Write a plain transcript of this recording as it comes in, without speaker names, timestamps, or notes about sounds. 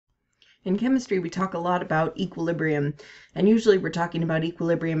In chemistry, we talk a lot about equilibrium, and usually we're talking about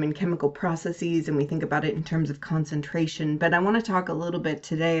equilibrium in chemical processes, and we think about it in terms of concentration, but I want to talk a little bit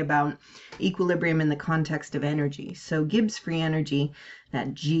today about equilibrium in the context of energy. So Gibbs free energy,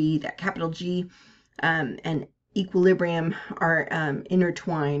 that G, that capital G, and equilibrium are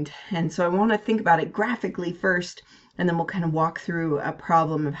intertwined, and so I want to think about it graphically first, and then we'll kind of walk through a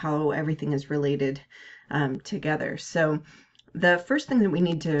problem of how everything is related together. So the first thing that we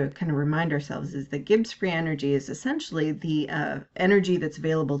need to kind of remind ourselves is that Gibbs free energy is essentially the energy that's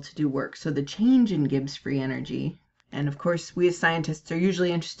available to do work. So the change in Gibbs free energy, and of course we as scientists are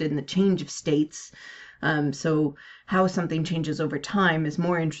usually interested in the change of states, so how something changes over time is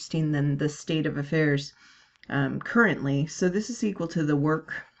more interesting than the state of affairs currently. So this is equal to the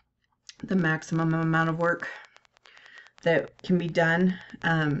work, the maximum amount of work that can be done.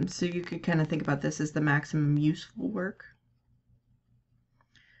 So you could kind of think about this as the maximum useful work.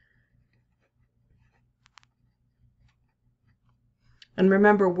 And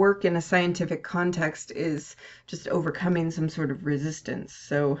remember, work in a scientific context is just overcoming some sort of resistance.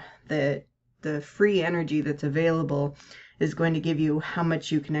 So the free energy that's available is going to give you how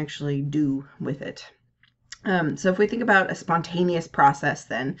much you can actually do with it. So if we think about a spontaneous process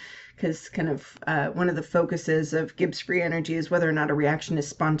then, because kind of one of the focuses of Gibbs free energy is whether or not a reaction is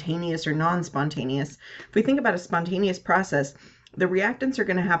spontaneous or non-spontaneous. If we think about a spontaneous process, the reactants are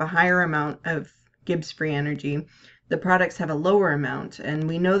going to have a higher amount of Gibbs free energy. The products have a lower amount, and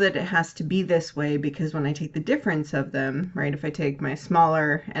we know that it has to be this way because when I take the difference of them, right, if I take my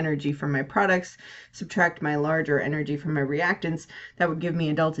smaller energy from my products, subtract my larger energy from my reactants, that would give me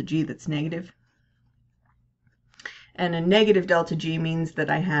a delta G that's negative. And a negative delta G means that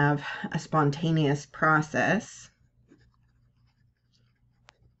I have a spontaneous process.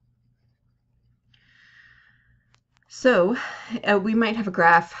 So we might have a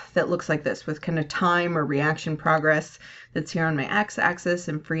graph that looks like this with kind of time or reaction progress that's here on my x-axis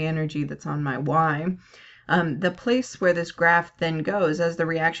and free energy that's on my y. The place where this graph then goes as the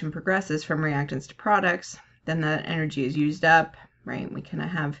reaction progresses from reactants to products, then that energy is used up, right? We kind of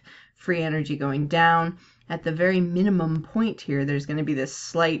have free energy going down. At the very minimum point here, there's going to be this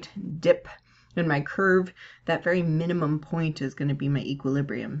slight dip in my curve. That very minimum point is going to be my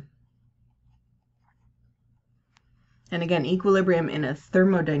equilibrium. And again, equilibrium in a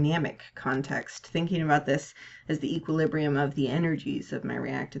thermodynamic context, thinking about this as the equilibrium of the energies of my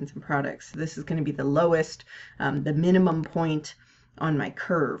reactants and products. So this is going to be the lowest, the minimum point on my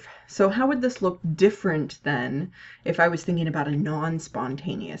curve. So how would this look different than if I was thinking about a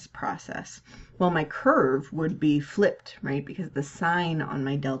non-spontaneous process? Well, my curve would be flipped, right? Because the sign on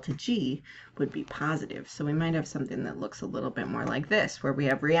my delta G would be positive. So we might have something that looks a little bit more like this, where we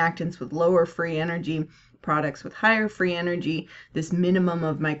have reactants with lower free energy, products with higher free energy. This minimum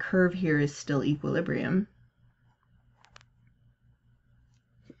of my curve here is still equilibrium.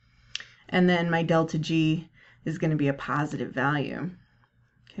 And then my delta G is going to be a positive value.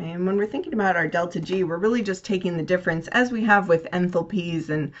 Okay, and when we're thinking about our delta G, we're really just taking the difference, as we have with enthalpies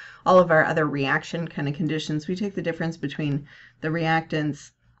and all of our other reaction kind of conditions. We take the difference between the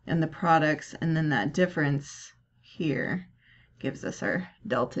reactants and the products, and then that difference here gives us our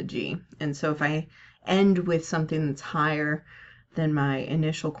delta G. And so if I end with something that's higher than my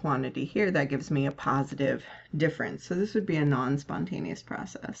initial quantity here, that gives me a positive difference. So this would be a non-spontaneous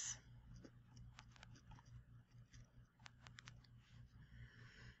process.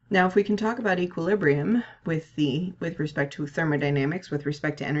 Now, if we can talk about equilibrium with respect to thermodynamics, with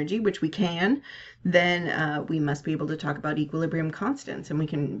respect to energy, which we can, then we must be able to talk about equilibrium constants, and we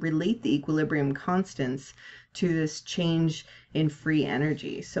can relate the equilibrium constants to this change in free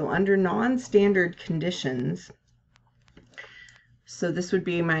energy. So under non-standard conditions, so this would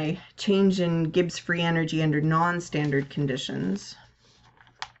be my change in Gibbs free energy under non-standard conditions.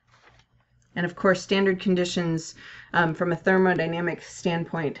 And of course, standard conditions from a thermodynamic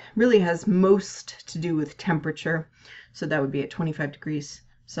standpoint really has most to do with temperature. So that would be at 25 degrees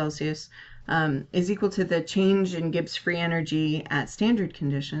Celsius, is equal to the change in Gibbs free energy at standard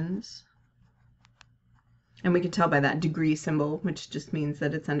conditions. And we can tell by that degree symbol, which just means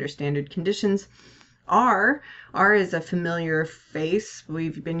that it's under standard conditions. R is a familiar face.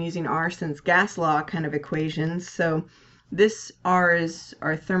 We've been using R since gas law kind of equations. So this R is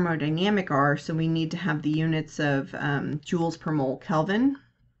our thermodynamic R, so we need to have the units of joules per mole Kelvin.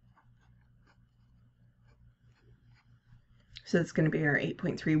 So it's going to be our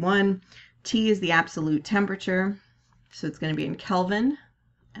 8.31. T is the absolute temperature, so it's going to be in Kelvin,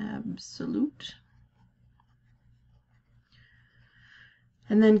 absolute.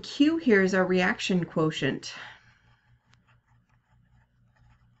 And then Q here is our reaction quotient.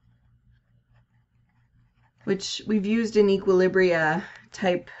 which we've used in equilibria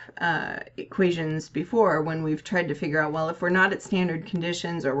type equations before when we've tried to figure out, well, if we're not at standard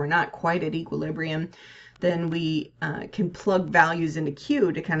conditions or we're not quite at equilibrium, then we can plug values into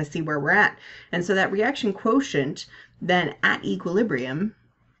Q to kind of see where we're at. And so that reaction quotient then at equilibrium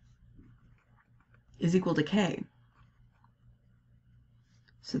is equal to K.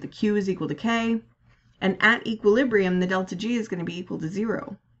 So the Q is equal to K, and at equilibrium, the delta G is going to be equal to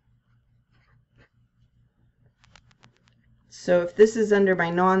 0. So if this is under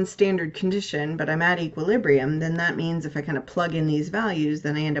my non-standard condition, but I'm at equilibrium, then that means if I kind of plug in these values,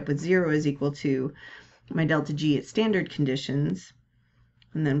 then I end up with 0 is equal to my delta G at standard conditions,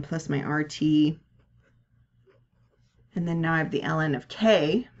 and then plus my RT, and then now I have the ln of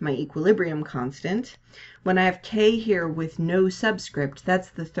K, my equilibrium constant. When I have K here with no subscript, that's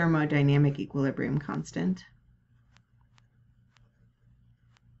the thermodynamic equilibrium constant.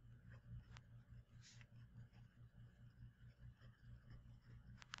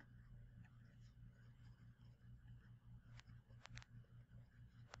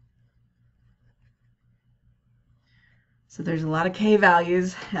 So there's a lot of K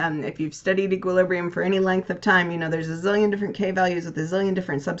values. If you've studied equilibrium for any length of time, you know there's a zillion different K values with a zillion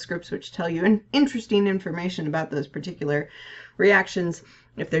different subscripts which tell you interesting information about those particular reactions.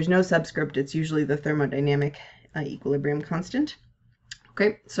 If there's no subscript, it's usually the thermodynamic equilibrium constant.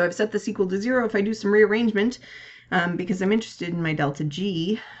 Okay, so I've set this equal to 0. If I do some rearrangement, because I'm interested in my delta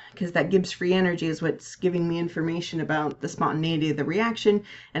G, because that Gibbs free energy is what's giving me information about the spontaneity of the reaction,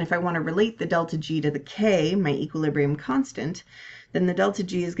 and if I want to relate the delta G to the K, my equilibrium constant, then the delta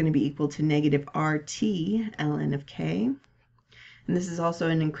G is going to be equal to negative RT ln of K. And this is also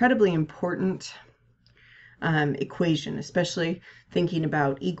an incredibly important equation, especially thinking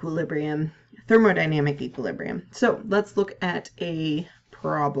about equilibrium, thermodynamic equilibrium. So let's look at a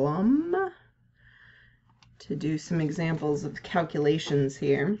problem to do some examples of calculations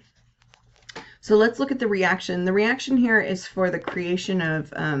here. So let's look at the reaction. The reaction here is for the creation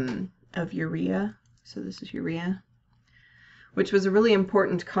of urea. So this is urea, which was a really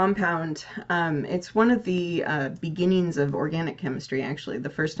important compound. It's one of the beginnings of organic chemistry, actually.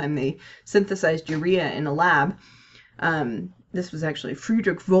 The first time they synthesized urea in a lab. This was actually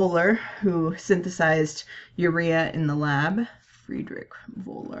Friedrich Wöhler who synthesized urea in the lab. Friedrich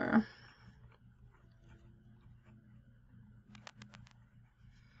Wöhler.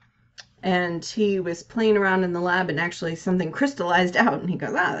 And he was playing around in the lab and actually something crystallized out and he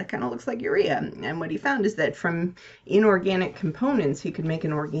goes, that kind of looks like urea. And what he found is that from inorganic components he could make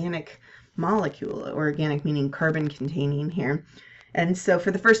an organic molecule, organic meaning carbon containing here. And so for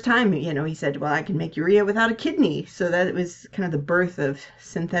the first time, he said, well, I can make urea without a kidney. So that was kind of the birth of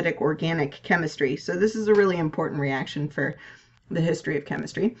synthetic organic chemistry. So this is a really important reaction for the history of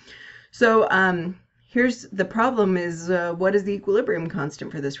chemistry. So here's the problem is, what is the equilibrium constant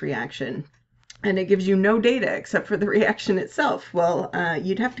for this reaction? And it gives you no data except for the reaction itself. Well,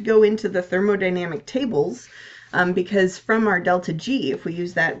 you'd have to go into the thermodynamic tables because from our delta G, if we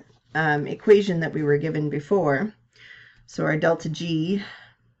use that equation that we were given before, so our delta G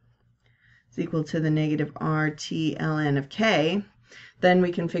is equal to the negative RT ln of K, then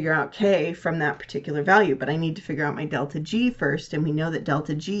we can figure out K from that particular value. But I need to figure out my delta G first, and we know that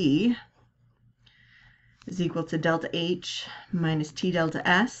delta G is equal to delta H minus T delta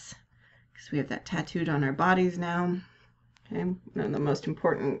S, because we have that tattooed on our bodies now. Okay, one of the most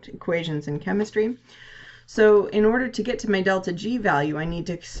important equations in chemistry. So in order to get to my delta G value, I need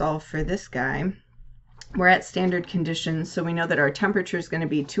to solve for this guy. We're at standard conditions, so we know that our temperature is going to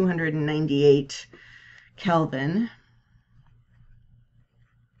be 298 Kelvin.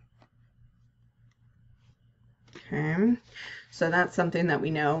 Okay. So that's something that we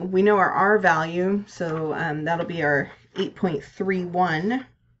know. We know our R value, so that'll be our 8.31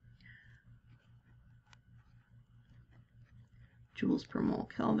 joules per mole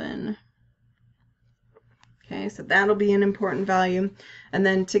Kelvin. Okay, so that'll be an important value. And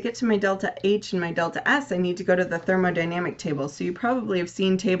then to get to my delta H and my delta S, I need to go to the thermodynamic table. So you probably have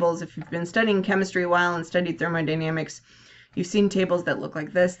seen tables if you've been studying chemistry a while and studied thermodynamics. You've seen tables that look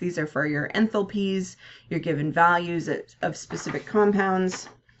like this. These are for your enthalpies. You're given values of specific compounds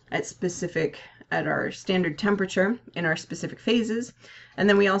at our standard temperature in our specific phases. And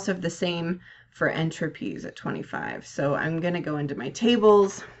then we also have the same for entropies at 25. So I'm going to go into my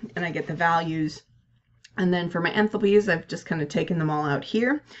tables and I get the values. And then for my enthalpies, I've just kind of taken them all out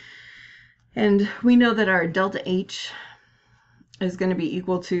here. And we know that our delta H is going to be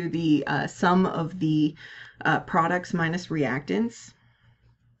equal to the sum of the products minus reactants.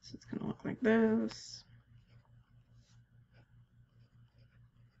 So it's going to look like this.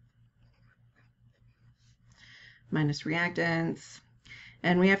 minus reactants.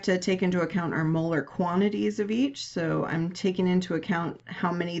 And we have to take into account our molar quantities of each. So I'm taking into account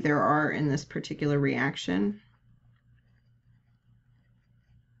how many there are in this particular reaction.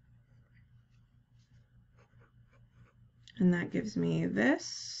 And that gives me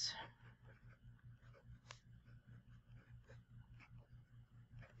this.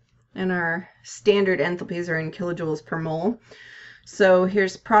 And our standard enthalpies are in kilojoules per mole. So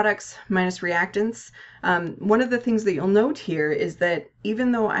here's products minus reactants. One of the things that you'll note here is that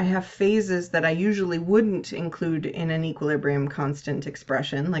even though I have phases that I usually wouldn't include in an equilibrium constant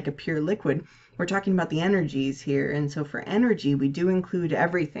expression, like a pure liquid, we're talking about the energies here. And so for energy, we do include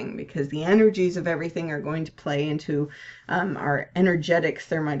everything because the energies of everything are going to play into our energetic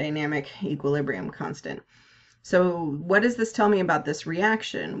thermodynamic equilibrium constant. So what does this tell me about this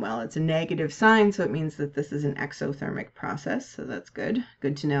reaction? Well, it's a negative sign, so it means that this is an exothermic process, so that's good.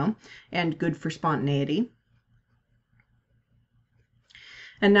 Good to know, and good for spontaneity.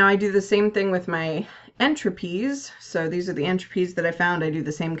 And now I do the same thing with my entropies. So these are the entropies that I found. I do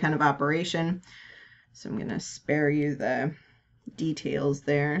the same kind of operation. So I'm going to spare you the details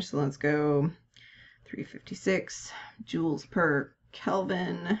there. So let's go 356 joules per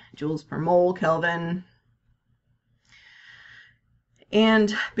Kelvin, joules per mole Kelvin.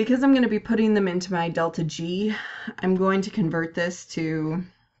 And because I'm going to be putting them into my delta G, I'm going to convert this to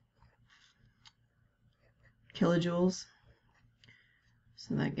kilojoules.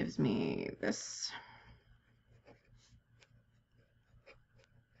 So that gives me this.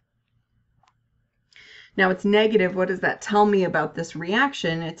 Now it's negative. What does that tell me about this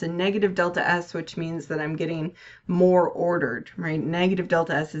reaction? It's a negative delta S, which means that I'm getting more ordered, right? Negative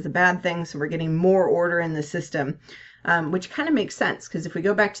delta S is a bad thing, so we're getting more order in the system. Which kind of makes sense because if we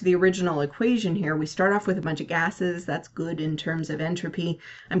go back to the original equation here, we start off with a bunch of gases. That's good in terms of entropy.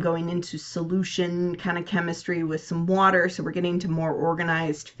 I'm going into solution kind of chemistry with some water, so we're getting to more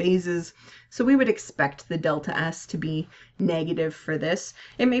organized phases. So we would expect the delta S to be negative for this.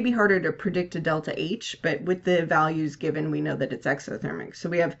 It may be harder to predict a delta H, but with the values given, we know that it's exothermic. So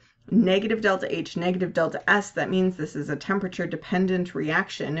we have negative delta H, negative delta S. That means this is a temperature dependent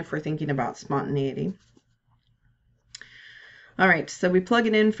reaction if we're thinking about spontaneity. All right, so we plug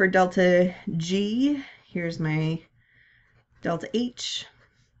it in for delta G. Here's my delta H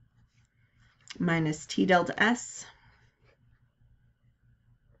minus T delta S.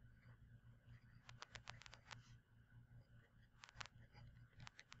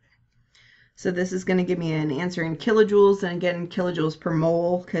 So this is going to give me an answer in kilojoules, and again, kilojoules per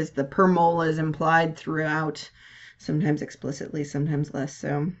mole, because the per mole is implied throughout, sometimes explicitly, sometimes less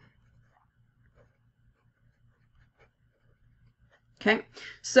so. Okay,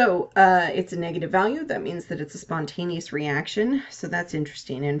 so it's a negative value. That means that it's a spontaneous reaction. So that's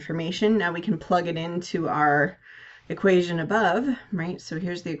interesting information. Now we can plug it into our equation above, right? So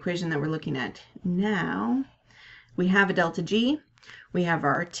here's the equation that we're looking at now. We have a delta G, we have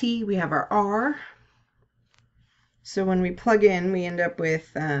our T, we have our R. So when we plug in, we end up with,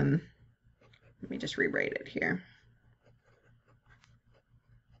 let me just rewrite it here.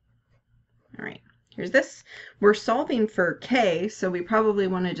 All right. Here's this. We're solving for K, so we probably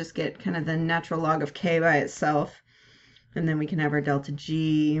want to just get kind of the natural log of K by itself. And then we can have our delta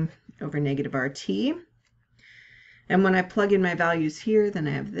G over negative RT. And when I plug in my values here, then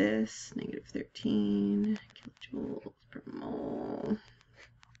I have this, negative 13 kilojoules per mole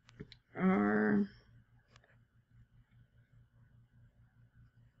R.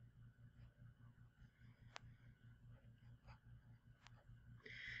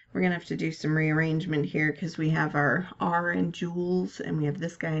 We're going to have to do some rearrangement here because we have our R in joules and we have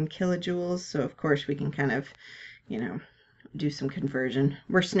this guy in kilojoules. So of course we can kind of, you know, do some conversion.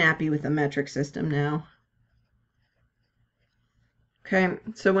 We're snappy with the metric system now. Okay,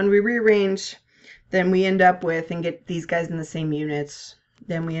 so when we rearrange, then we end up with, and get these guys in the same units,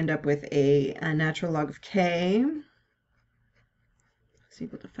 then we end up with a natural log of K is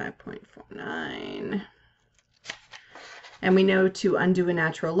equal to 5.49. And we know to undo a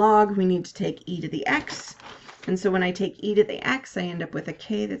natural log, we need to take e to the x. And so when I take e to the x, I end up with a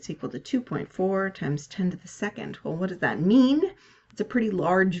k that's equal to 2.4 times 10 to the second. Well, what does that mean? It's a pretty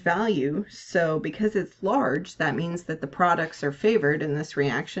large value. So because it's large, that means that the products are favored in this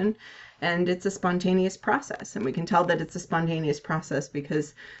reaction, and it's a spontaneous process. And we can tell that it's a spontaneous process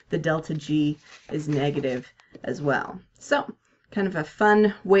because the delta G is negative as well. So kind of a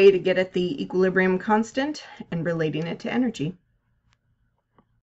fun way to get at the equilibrium constant and relating it to energy.